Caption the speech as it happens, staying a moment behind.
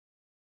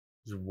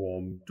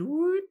Zwom.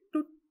 Doot,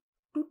 doot,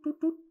 doot, doot,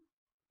 doot.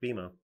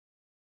 BMO.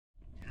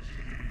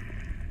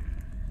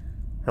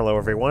 Hello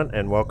everyone,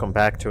 and welcome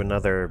back to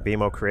another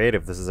BMO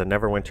Creative. This is a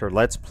Neverwinter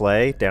Let's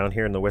Play down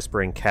here in the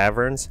Whispering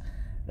Caverns,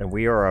 and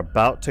we are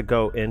about to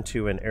go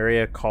into an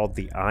area called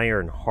the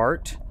Iron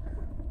Heart.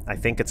 I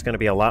think it's going to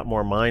be a lot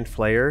more mind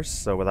flayers,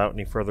 so without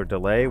any further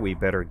delay, we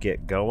better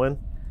get going.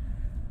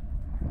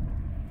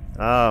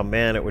 Oh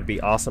man, it would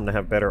be awesome to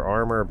have better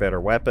armor, better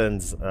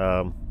weapons.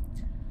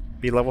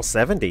 Be level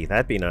 70,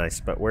 that'd be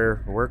nice, but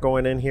we're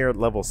going in here at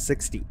level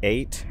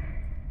 68.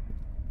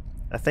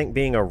 I think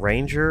being a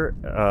ranger,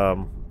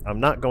 I'm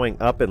not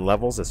going up in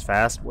levels as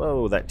fast.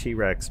 Whoa, that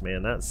T-Rex,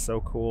 man, that's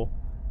so cool.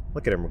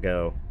 Look at him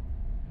go.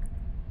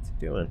 What's he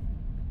doing?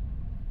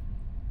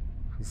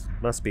 He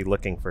must be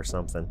looking for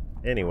something.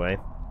 Anyway.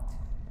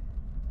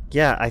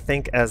 Yeah, I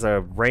think as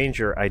a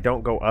ranger, I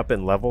don't go up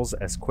in levels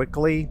as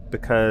quickly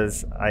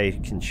because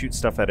I can shoot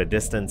stuff at a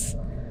distance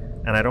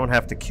and I don't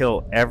have to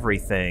kill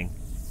everything.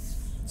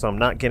 So I'm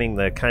not getting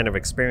the kind of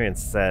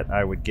experience that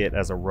I would get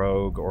as a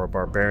rogue or a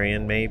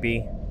barbarian,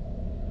 maybe.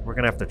 We're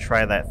going to have to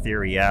try that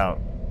theory out.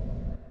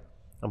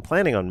 I'm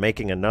planning on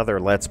making another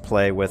Let's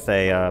Play with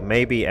a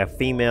maybe a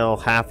female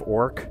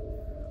half-orc.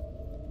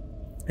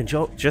 And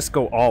just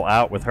go all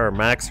out with her,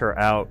 max her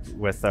out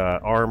with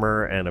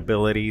armor and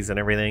abilities and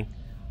everything.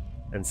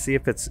 And see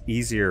if it's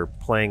easier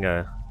playing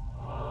a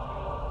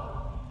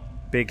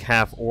big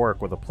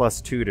half-orc with a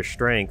 +2 to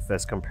strength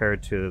as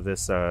compared to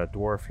this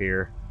dwarf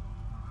here.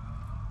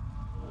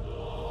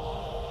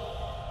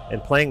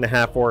 And playing the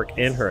half-orc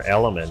in her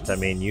element, I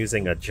mean,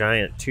 using a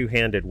giant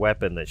two-handed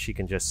weapon that she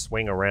can just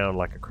swing around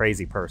like a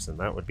crazy person.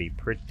 That would be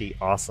pretty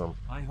awesome.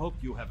 I hope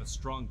you have a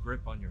strong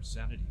grip on your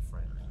sanity,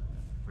 friend,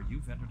 for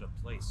you've entered a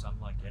place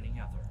unlike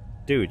any other.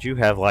 Dude, you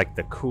have like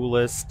the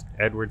coolest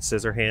Edward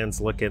Scissorhands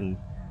looking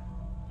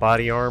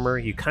body armor.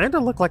 You kind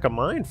of look like a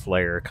mind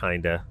flayer,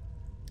 kind of.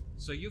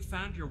 So you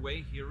found your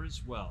way here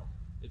as well.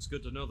 It's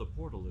good to know the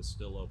portal is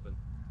still open.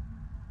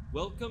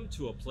 Welcome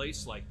to a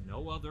place like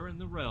no other in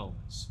the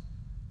realms.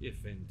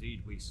 If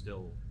indeed we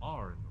still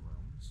are in the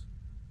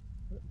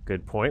realms.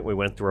 Good point. We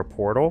went through a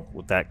portal.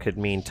 That could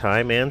mean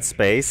time and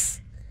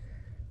space.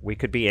 We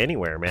could be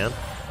anywhere, man.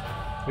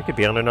 We could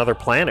be on another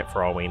planet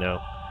for all we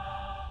know.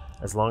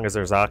 As long as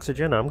there's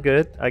oxygen, I'm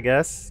good, I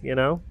guess, you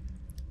know?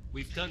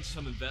 We've done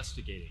some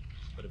investigating,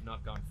 but have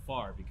not gone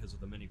far because of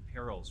the many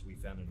perils we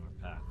found in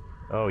our path.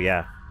 Oh,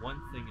 yeah. One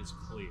thing is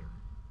clear.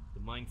 The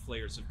Mind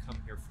Flayers have come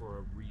here for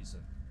a reason,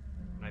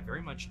 and I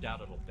very much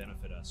doubt it'll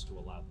benefit us to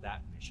allow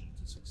that mission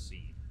to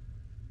succeed.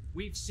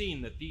 We've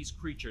seen that these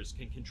creatures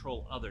can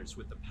control others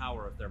with the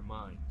power of their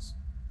minds.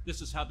 This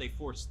is how they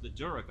forced the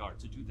Duragar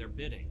to do their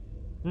bidding.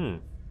 The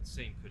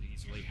same could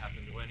easily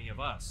happen to any of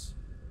us.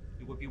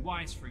 It would be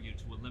wise for you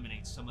to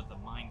eliminate some of the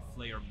Mind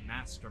Flayer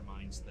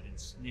masterminds that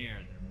ensnare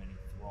their many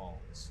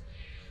thralls.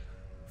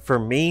 For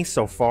me,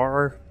 so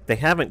far, they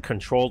haven't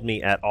controlled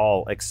me at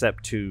all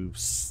except to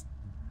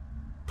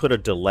put a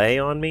delay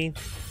on me.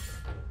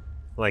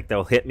 Like,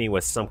 they'll hit me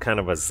with some kind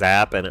of a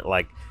zap and it,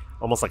 like,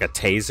 almost like a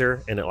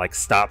taser, and it, like,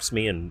 stops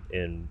me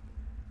in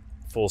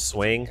full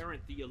swing.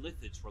 The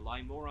ilithids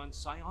rely more on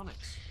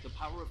psionics, the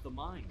power of the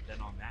mind,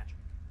 than on magic.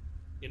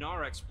 In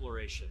our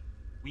exploration,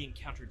 we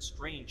encountered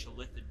strange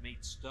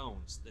illithid-made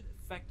stones that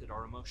affected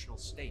our emotional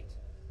state.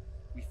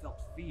 We felt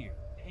fear,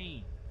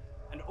 pain,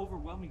 and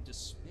overwhelming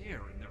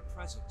despair in their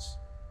presence.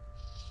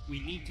 We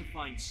need to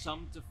find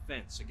some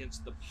defense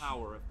against the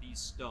power of these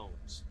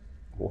stones.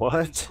 What?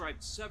 I've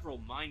inscribed several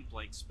mind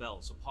blank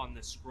spells upon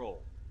this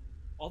scroll.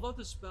 Although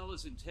the spell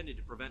is intended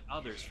to prevent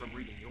others from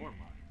reading your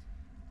mind,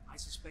 I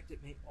suspect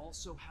it may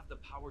also have the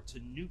power to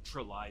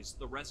neutralize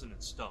the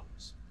resonance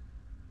stones.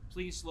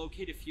 Please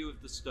locate a few of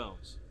the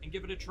stones and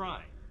give it a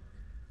try.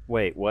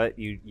 Wait, what?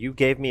 You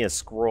gave me a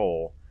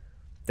scroll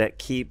that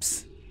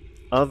keeps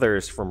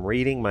others from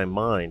reading my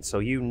mind, so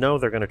you know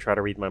they're going to try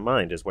to read my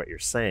mind, is what you're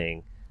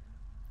saying.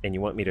 And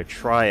you want me to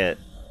try it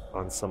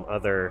on some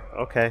other...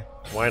 Okay,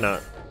 why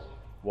not?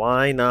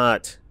 Why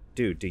not?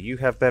 Dude, do you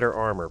have better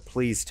armor?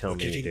 Please tell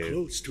me you do. Getting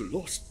close to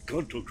Lost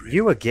Gondelgrave.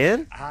 You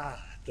again?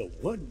 Ah, the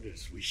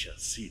wonders we shall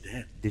see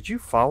then. Did you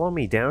follow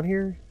me down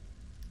here?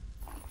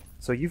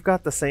 So you've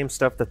got the same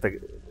stuff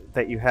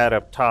that you had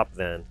up top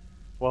then.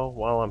 Well,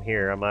 while I'm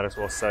here, I might as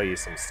well sell you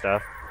some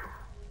stuff.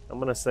 I'm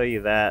gonna sell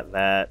you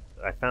that.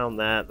 I found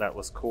that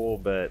was cool,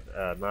 but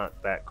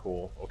not that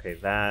cool. Okay,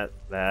 that.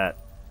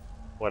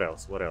 What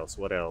else?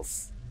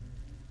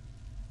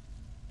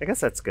 I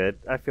guess that's good.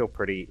 I feel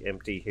pretty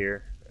empty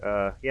here.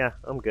 Yeah,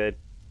 I'm good.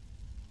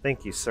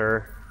 Thank you,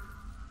 sir.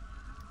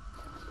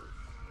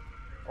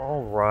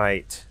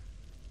 Alright.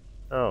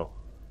 Oh.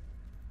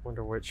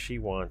 Wonder what she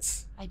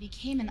wants. I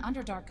became an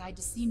Underdark guide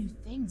to see new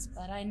things,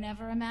 but I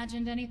never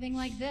imagined anything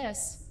like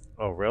this.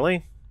 Oh,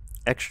 really?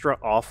 Extra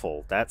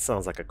awful. That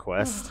sounds like a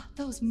quest. Ugh,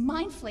 those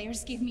mind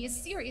flayers gave me a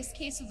serious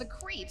case of the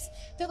creeps.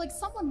 They're like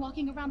someone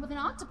walking around with an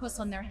octopus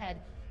on their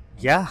head.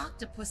 Yeah. An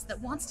octopus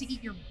that wants to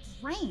eat your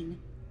brain.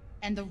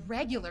 And the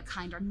regular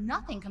kind are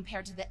nothing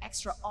compared to the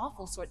extra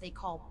awful sort they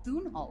call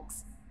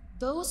Thunhulks.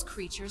 Those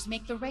creatures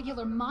make the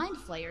regular mind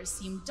flayers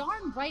seem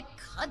darn right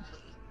cuddly.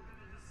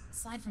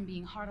 Aside from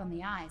being hard on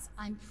the eyes,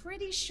 I'm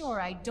pretty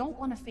sure I don't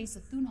want to face a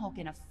Thunhulk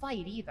in a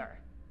fight either.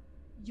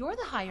 You're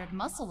the hired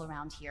muscle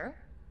around here.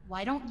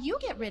 Why don't you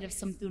get rid of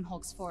some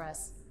Thunhulks for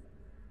us?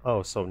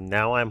 Oh, so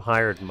now I'm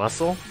hired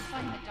muscle? You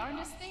find the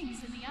darndest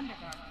things in the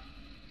undergarment.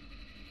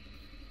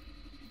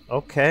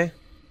 Okay.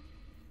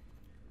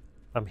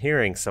 I'm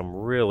hearing some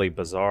really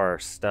bizarre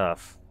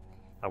stuff.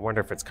 I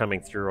wonder if it's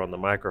coming through on the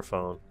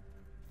microphone.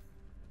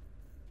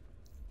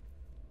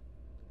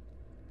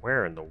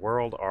 Where in the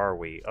world are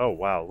we? Oh,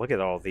 wow. Look at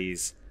all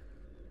these.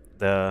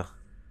 The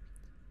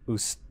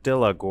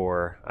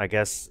Ustilagor. I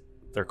guess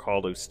they're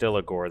called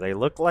Ustilagor. They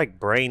look like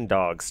brain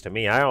dogs to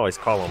me. I always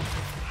call them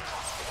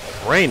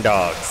brain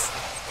dogs.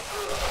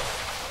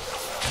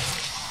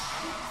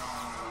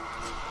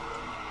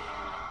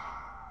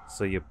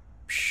 So you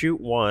shoot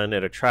one,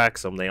 it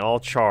attracts them, they all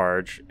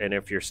charge, and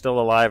if you're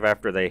still alive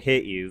after they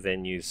hit you,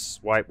 then you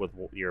swipe with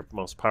your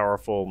most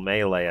powerful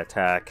melee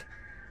attack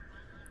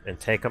and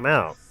take them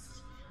out.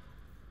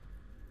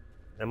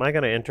 Am I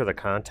going to enter the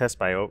contest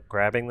by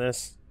grabbing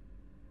this?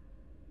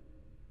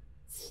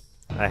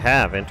 I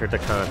have entered the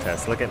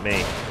contest. Look at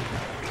me.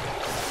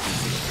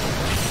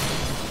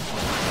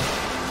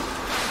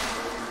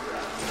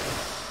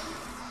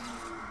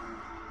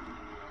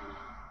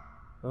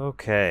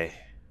 Okay.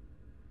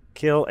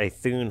 Kill a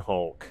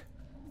Thunhulk.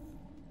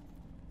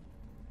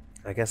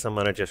 I guess I'm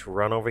going to just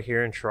run over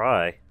here and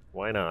try.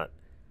 Why not?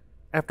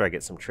 After I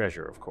get some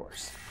treasure, of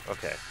course.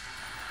 Okay.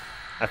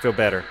 I feel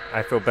better.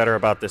 I feel better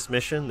about this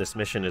mission. This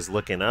mission is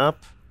looking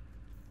up.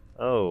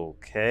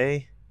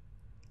 Okay.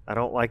 I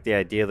don't like the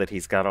idea that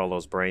he's got all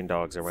those brain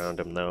dogs around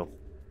him, though.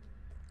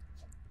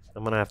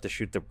 I'm going to have to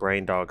shoot the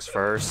brain dogs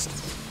first.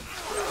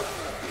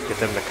 Get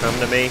them to come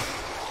to me.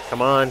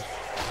 Come on.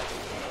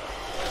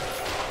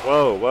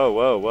 Whoa, whoa,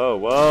 whoa, whoa,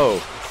 whoa.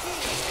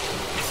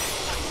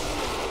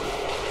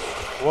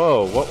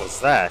 Whoa, what was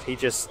that? He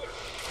just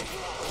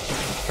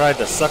tried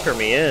to sucker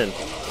me in.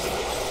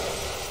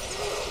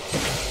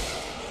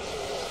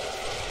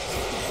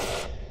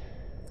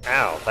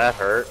 Ow, that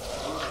hurt.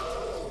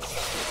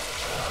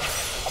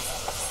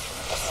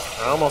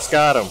 I almost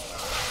got him.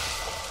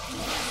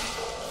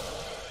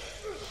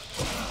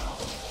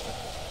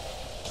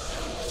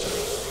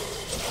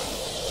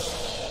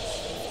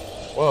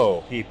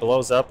 Whoa, he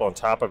blows up on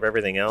top of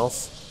everything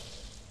else?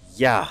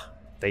 Yeah,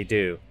 they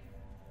do.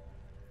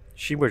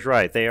 She was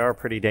right, they are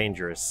pretty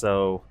dangerous,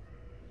 so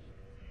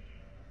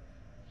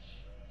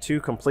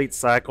 2 complete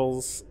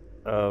cycles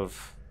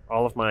of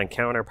all of my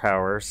encounter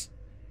powers.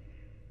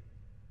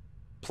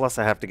 Plus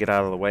I have to get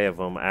out of the way of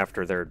them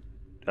after they're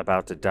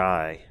about to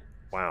die.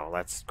 Wow,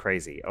 that's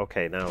crazy.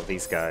 Okay, now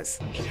these guys.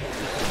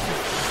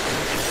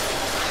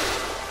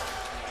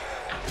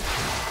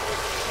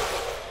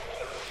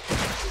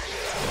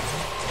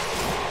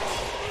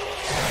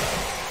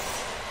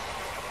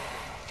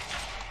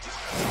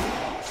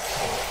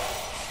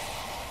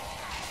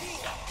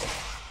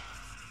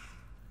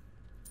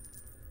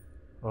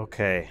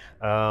 Okay,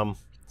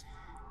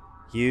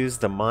 use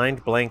the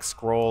Mind Blank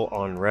Scroll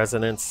on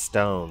Resonance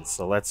Stones.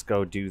 So let's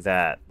go do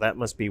that. That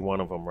must be one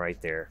of them right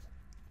there.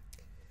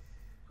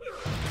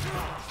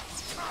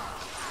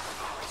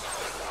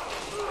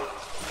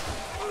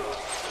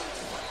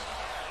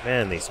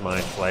 Man, these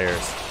Mind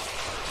Flayers.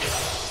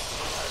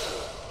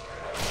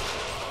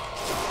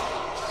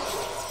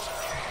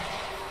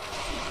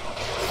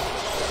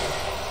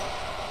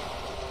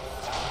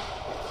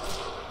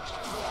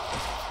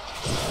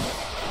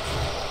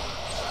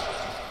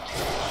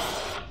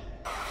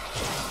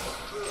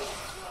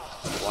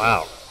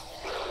 Wow.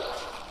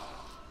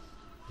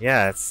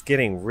 Yeah, it's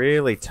getting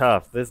really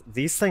tough.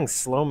 These things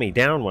slow me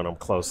down when I'm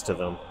close to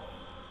them.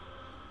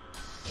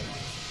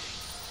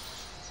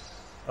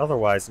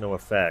 Otherwise, no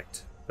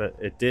effect. But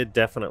it did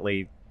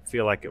definitely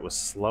feel like it was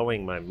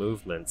slowing my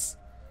movements.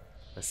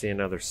 I see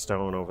another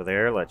stone over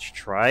there. Let's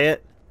try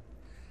it.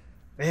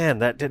 Man,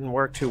 that didn't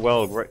work too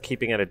well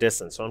keeping at a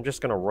distance, so I'm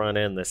just going to run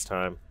in this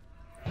time.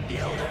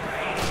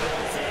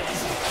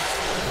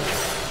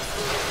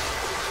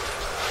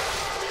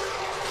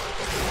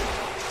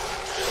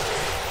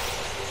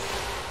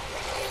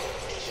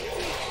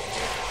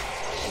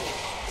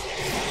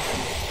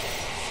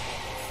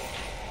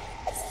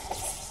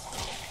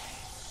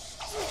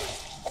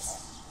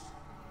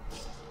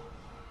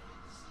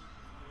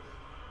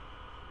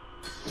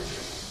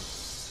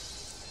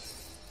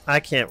 I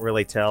can't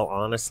really tell,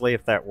 honestly,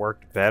 if that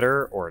worked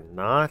better or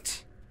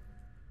not.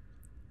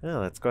 Yeah,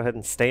 let's go ahead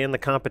and stay in the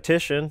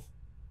competition.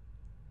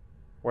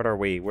 What are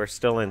we? We're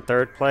still in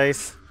 3rd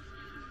place.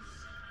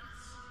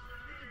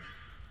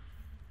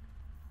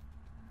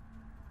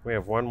 We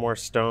have 1 more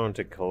stone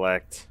to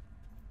collect.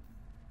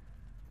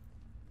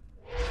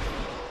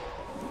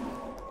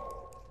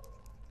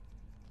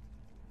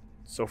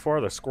 So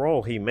far, the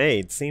scroll he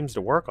made seems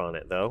to work on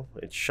it, though.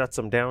 It shuts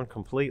him down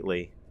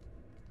completely.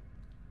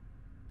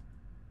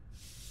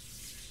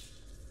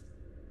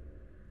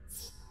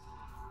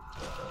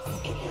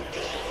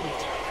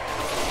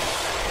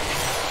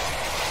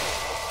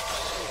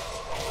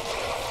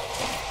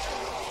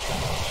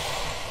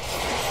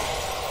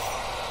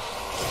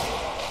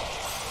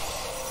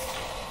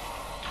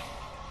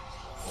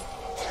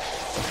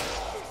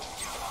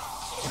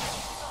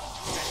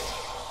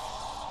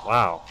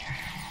 Wow.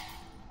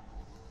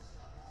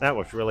 That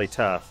was really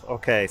tough.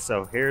 Okay,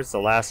 so here's the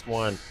last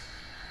one.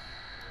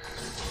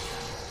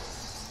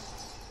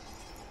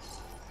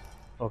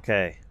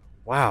 Okay.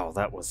 Wow,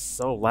 that was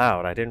so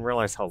loud. I didn't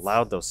realize how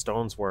loud those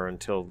stones were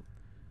until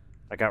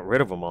I got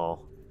rid of them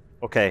all.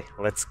 Okay,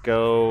 let's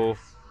go.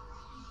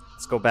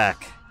 Let's go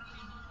back.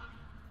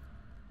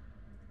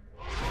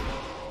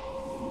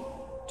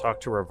 Talk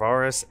to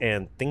Ravaris,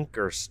 and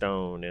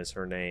Thinkerstone is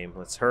her name.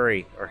 Let's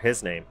hurry. Or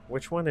his name.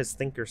 Which one is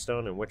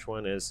Thinkerstone and which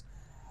one is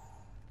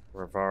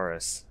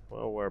Ravaris?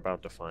 Well, we're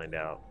about to find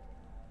out.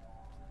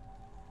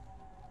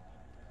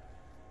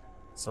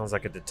 Sounds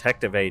like a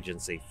detective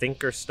agency.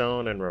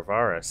 Thinkerstone and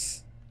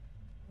Ravaris.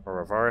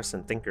 Or Ravaris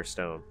and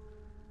Thinkerstone.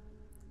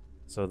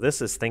 So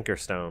this is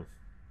Thinkerstone.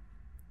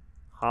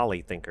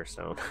 Holly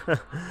Thinkerstone.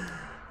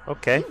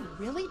 Okay. You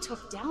really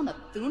took down a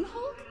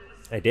Thunhulk?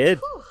 I did.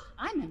 Whew,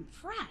 I'm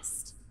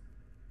impressed.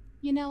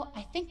 You know,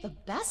 I think the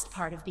best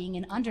part of being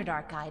an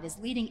Underdark guide is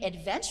leading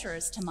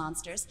adventurers to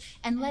monsters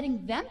and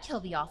letting them kill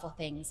the awful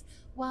things,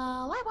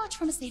 while I watch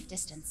from a safe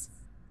distance.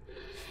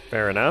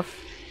 Fair enough.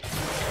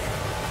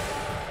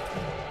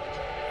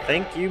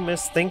 Thank you,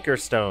 Miss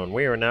Thinkerstone.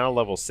 We are now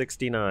level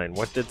 69.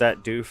 What did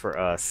that do for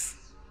us?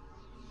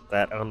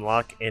 That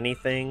unlock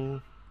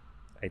anything?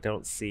 I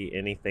don't see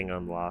anything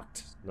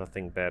unlocked.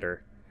 Nothing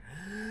better.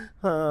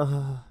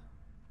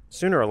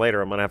 Sooner or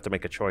later, I'm going to have to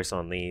make a choice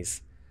on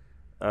these.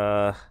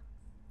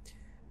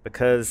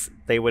 Because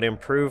they would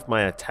improve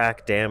my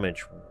attack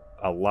damage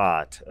a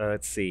lot.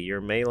 Let's see.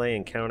 Your melee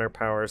encounter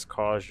powers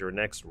cause your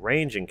next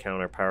range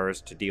encounter powers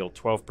to deal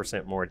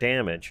 12% more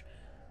damage.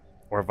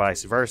 Or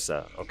vice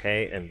versa.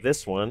 Okay, and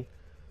this one...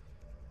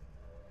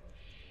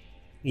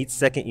 Each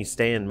second you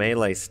stay in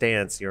melee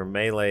stance, your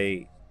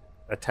melee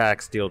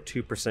attacks deal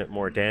 2%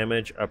 more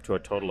damage, up to a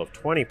total of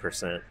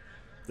 20%.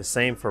 The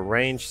same for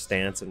range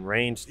stance and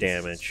range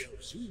damage.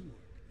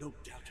 No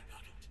doubt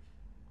about it.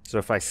 So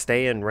if I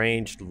stay in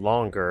range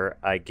longer,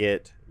 I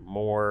get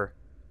more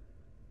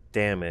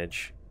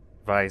damage,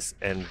 vice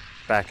and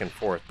back and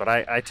forth. But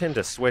I tend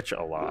to switch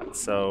a lot,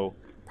 so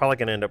probably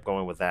going to end up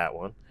going with that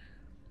one.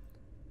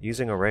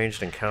 Using a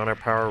ranged encounter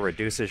power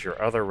reduces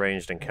your other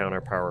ranged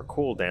encounter power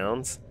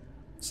cooldowns.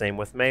 Same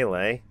with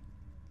melee.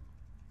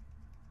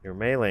 Your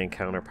melee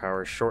encounter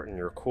powers shorten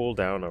your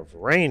cooldown of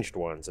ranged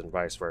ones and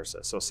vice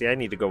versa. So see, I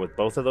need to go with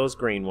both of those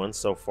green ones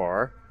so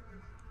far.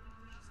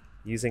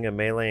 Using a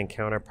melee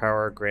encounter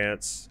power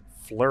grants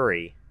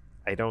Flurry.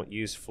 I don't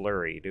use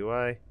Flurry, do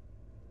I?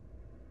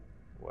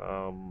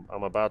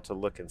 I'm about to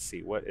look and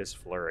see. What is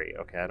Flurry?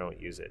 Okay, I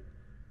don't use it.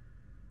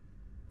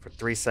 For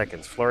 3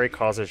 seconds. Flurry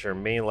causes your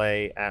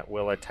melee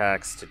at-will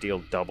attacks to deal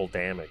double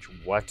damage.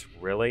 What?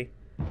 Really?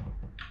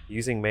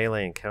 Using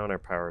melee encounter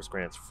powers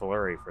grants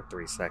Flurry for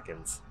 3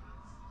 seconds.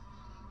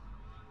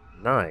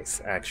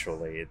 Nice,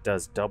 actually. It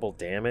does double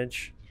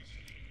damage.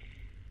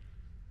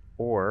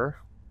 Or...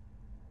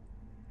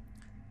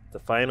 the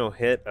final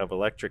hit of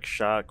Electric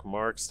Shock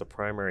marks the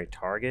primary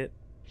target.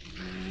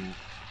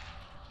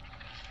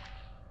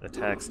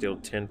 Attacks deal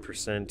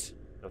 10%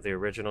 of the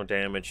original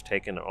damage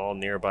taken to all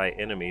nearby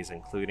enemies,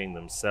 including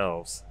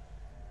themselves.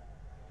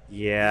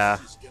 Yeah.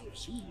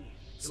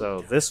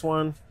 So this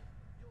one...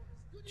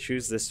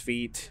 choose this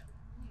feat.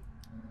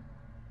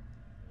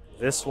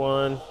 This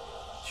one,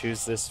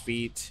 choose this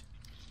feat.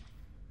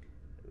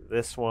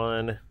 This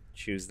one,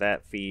 choose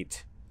that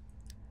feat.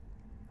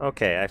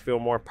 Okay, I feel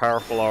more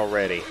powerful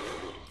already.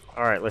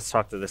 Alright, let's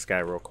talk to this guy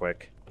real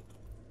quick.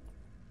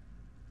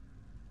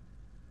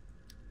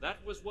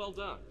 That was well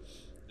done.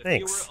 The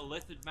Thanks. fewer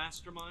illithid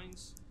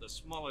masterminds, the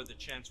smaller the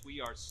chance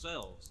we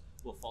ourselves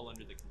will fall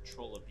under the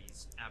control of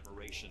these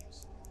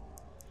aberrations.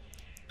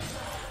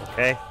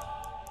 Okay.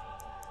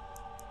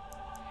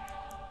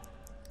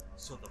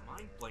 So the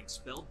Mind Blank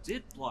spell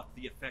did block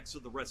the effects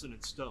of the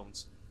resonant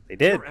stones. They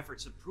did. Your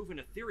efforts have proven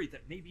a theory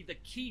that may be the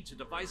key to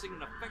devising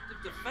an effective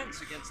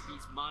defense against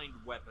these mind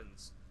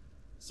weapons.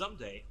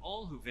 Someday,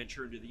 all who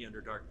venture into the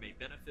Underdark may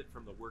benefit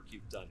from the work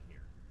you've done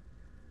here.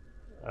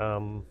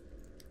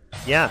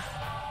 Yeah.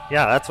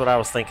 Yeah, that's what I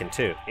was thinking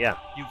too. Yeah.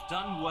 You've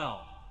done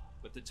well,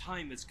 but the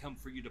time has come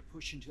for you to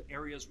push into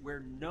areas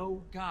where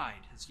no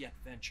guide has yet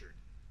ventured.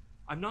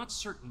 I'm not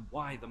certain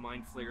why the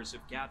Mind Flayers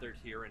have gathered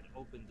here and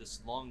opened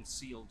this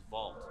long-sealed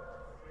vault.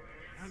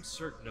 I'm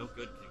certain no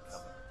good can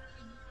come of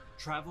it.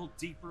 Travel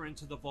deeper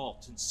into the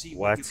vault and see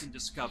what you can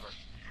discover.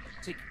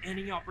 Take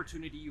any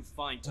opportunity you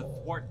find to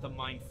thwart the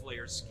Mind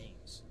Flayers'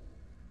 schemes.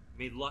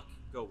 May luck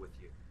go with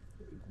you.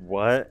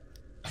 What?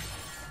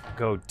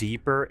 Go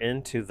deeper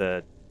into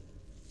the...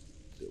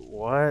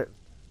 what?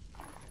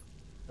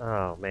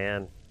 Oh,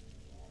 man.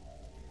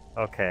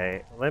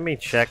 Okay, let me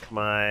check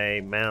my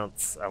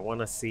mounts. I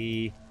want to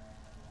see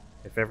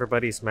if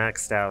everybody's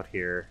maxed out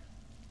here.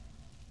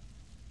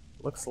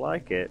 Looks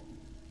like it.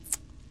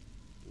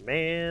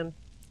 Man,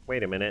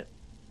 wait a minute.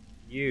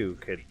 You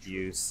could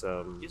use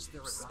some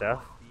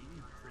stuff.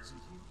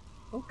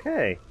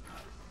 Okay.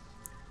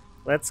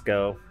 Let's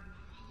go.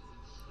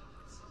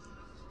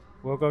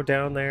 We'll go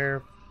down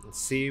there and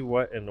see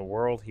what in the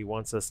world he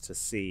wants us to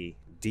see.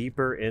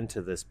 deeper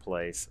into this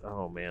place.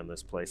 Oh man,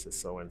 this place is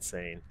so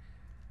insane.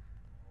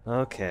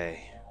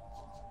 Okay.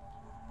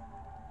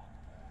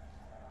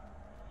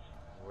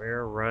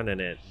 We're running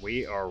it.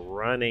 We are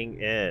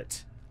running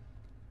it.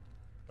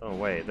 Oh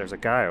wait, there's a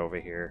guy over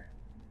here.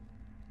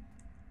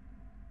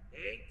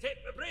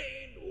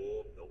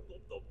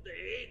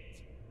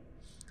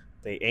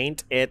 They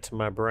ain't it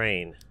my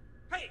brain.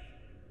 Hey,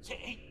 you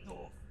ain't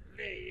no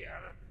player.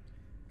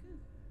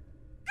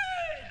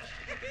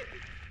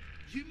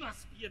 You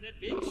must be an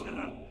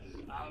adventurer.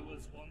 I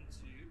was one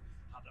too.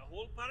 Had a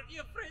whole party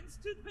of friends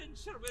to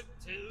adventure with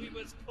till we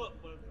was caught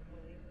with the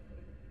mine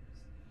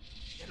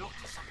flayers. You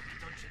locked us up in the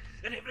dungeon,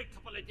 and every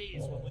couple of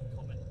days one would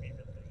come and pay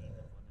the brain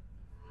of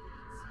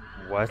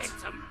one of What? Get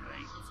some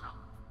brains up.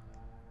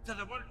 Till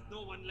there weren't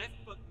no one left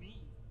but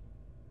me.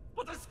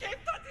 But I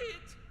escaped I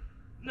did.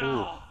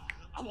 Now,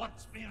 I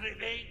want me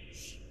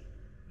revenge.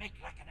 Make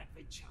like an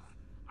adventurer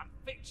and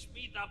fetch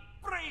me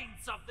the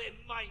brains of the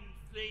mind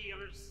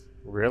flayers.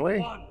 Really?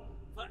 One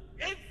for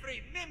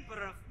every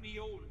member of me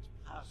old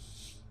pub.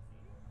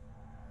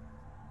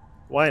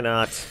 Why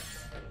not?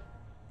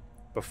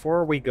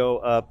 Before we go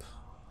up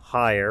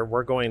higher,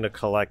 we're going to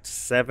collect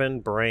 7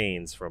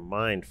 brains from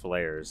mind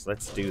flayers.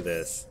 Let's do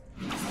this.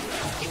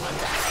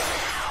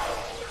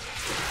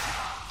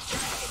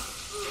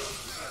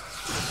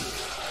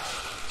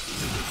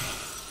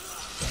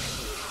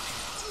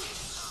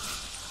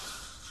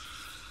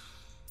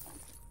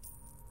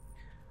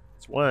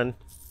 It's 1.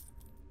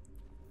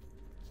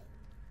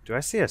 Do I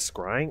see a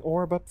scrying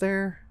orb up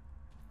there?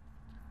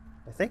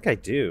 I think I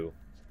do.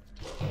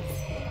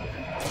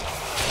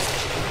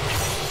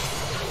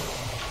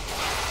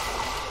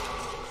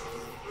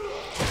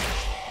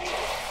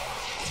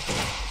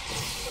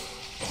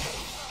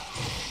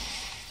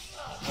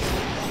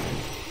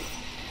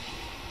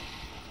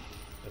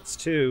 That's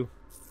 2.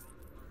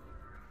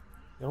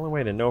 The only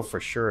way to know for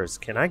sure is,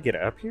 can I get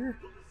up here?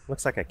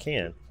 Looks like I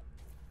can.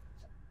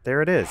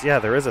 There it is. Yeah,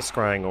 there is a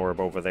scrying orb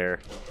over there.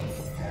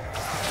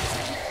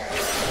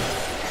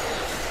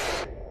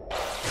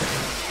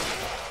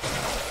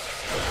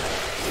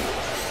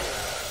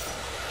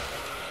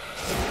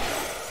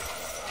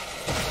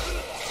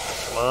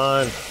 Come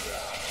on.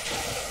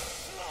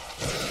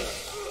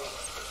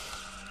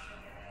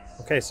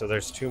 Okay, so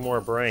there's 2 more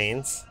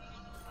brains.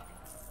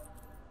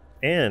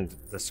 And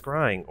the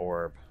scrying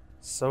orb.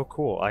 So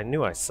cool. I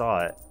knew I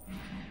saw it.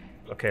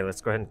 Okay,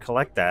 let's go ahead and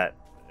collect that.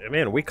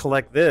 Man, we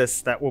collect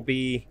this, that will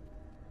be...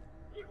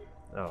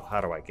 Oh, how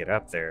do I get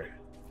up there?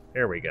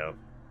 There we go.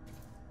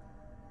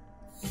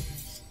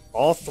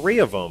 All 3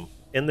 of them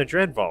in the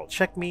Dread Vault.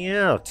 Check me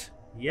out.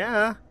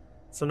 Yeah.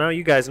 So now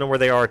you guys know where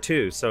they are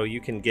too, so you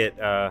can get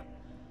the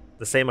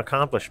same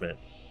accomplishment.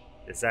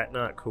 Is that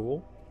not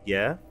cool?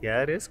 Yeah?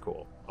 Yeah, it is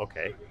cool.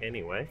 Okay,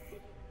 anyway.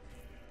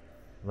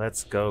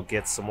 Let's go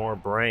get some more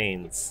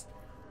brains.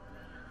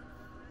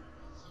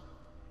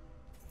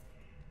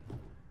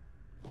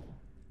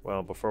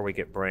 Well, before we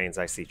get brains,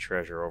 I see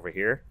treasure over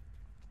here.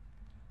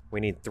 We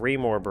need 3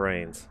 more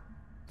brains.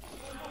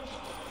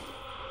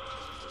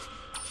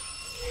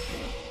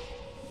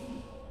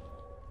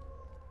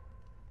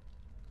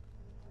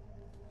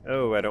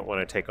 Oh, I don't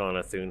want to take on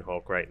a Thun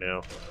Hulk right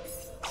now.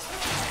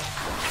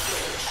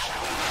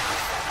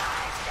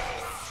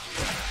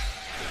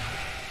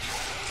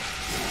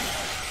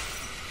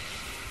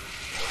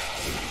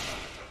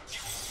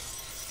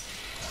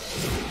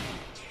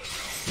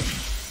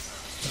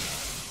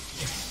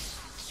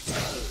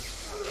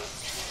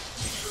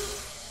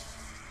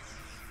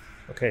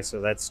 Okay,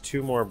 so that's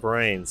 2 more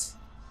brains.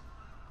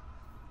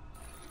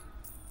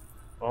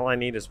 All I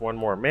need is 1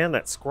 more. Man,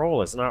 that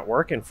scroll is not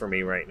working for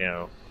me right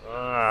now.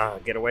 Ah,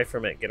 get away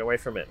from it, get away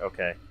from it.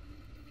 Okay.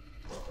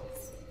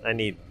 I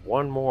need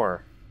 1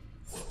 more.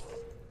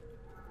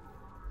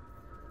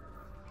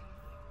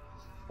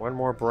 1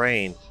 more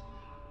brain.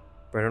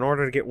 But in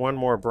order to get 1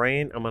 more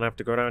brain, I'm gonna have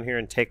to go down here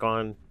and take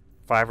on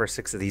 5 or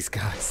 6 of these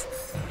guys.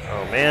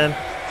 Oh, man.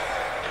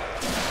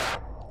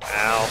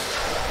 Ow.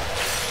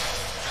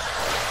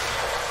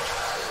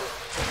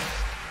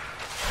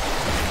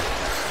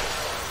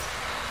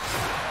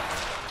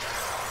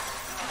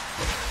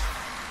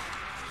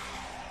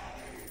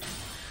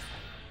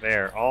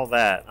 There, all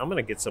that. I'm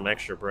gonna get some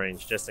extra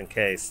brains just in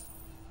case.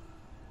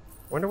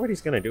 Wonder what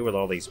he's gonna do with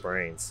all these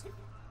brains.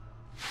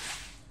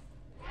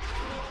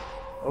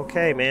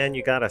 Okay, man,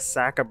 you got a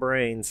sack of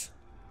brains.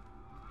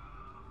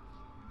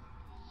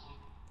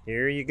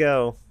 Here you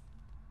go.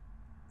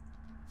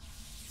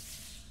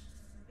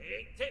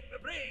 Take my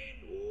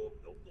brain. Oh,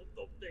 no, no,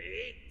 no,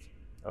 they.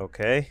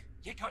 Okay.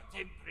 You got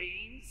them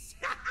brains.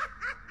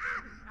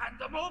 Hand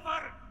them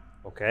over.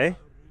 Okay.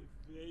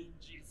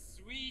 Revenge is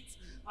sweet.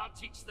 I'll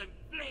teach them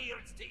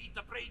players to eat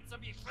the brains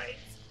of your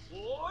friends.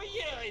 Oh,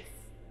 yes.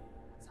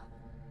 So,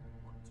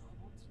 what do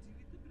I want to do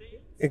with the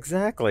brains?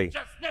 Exactly.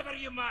 Just never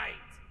you mind.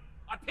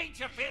 I paint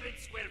your fair and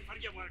square for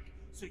your work,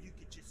 so you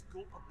can just go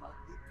about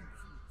your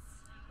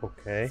business.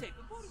 Okay. Say,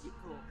 before you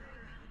go,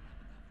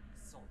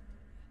 salt.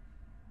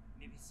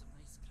 Maybe some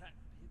nice cracked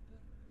paper.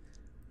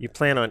 You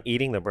plan on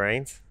eating the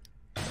brains?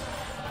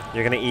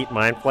 You're gonna eat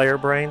Mind Flayer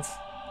brains?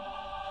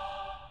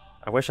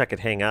 I wish I could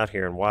hang out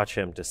here and watch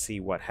him to see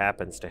what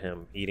happens to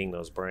him eating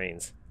those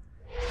brains.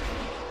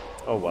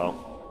 Oh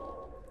well.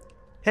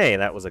 Hey,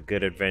 that was a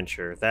good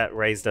adventure. That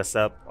raised us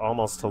up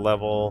almost to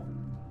level...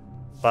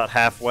 about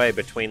halfway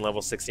between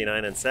level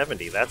 69 and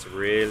 70. That's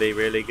really,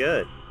 really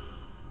good.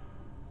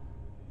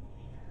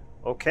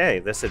 Okay,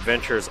 this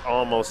adventure is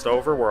almost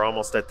over. We're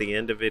almost at the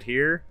end of it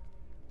here.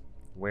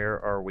 Where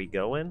are we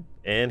going?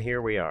 And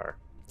here we are.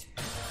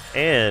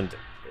 And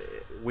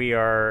we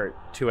are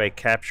to a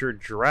captured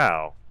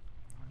drow.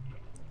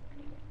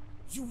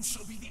 You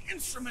shall be the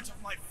instrument of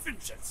my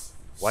vengeance.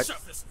 What?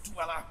 Surface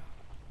dweller.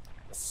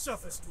 A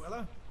surface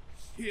dweller?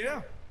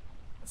 Here?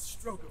 A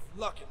stroke of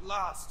luck at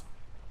last.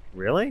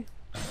 Really?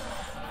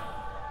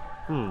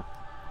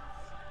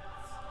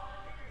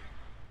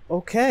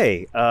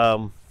 Okay,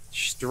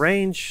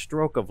 strange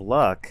stroke of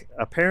luck.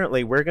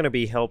 Apparently we're going to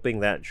be helping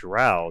that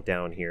drow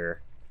down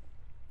here.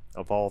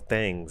 Of all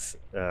things.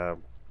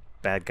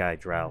 Bad guy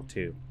drow,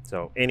 too.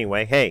 So,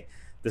 anyway, hey,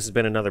 this has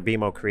been another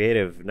BMO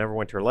Creative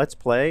Neverwinter Let's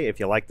Play. If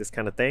you like this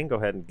kind of thing, go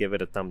ahead and give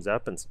it a thumbs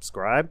up and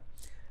subscribe.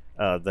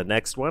 The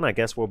next one, I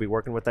guess we'll be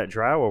working with that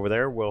drow over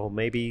there. We'll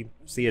maybe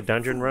see a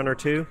dungeon run or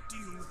two.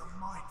 Dealing with a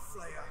mind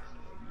flayer.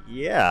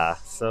 Yeah,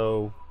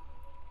 so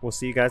we'll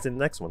see you guys in the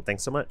next one.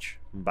 Thanks so much.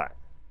 Bye.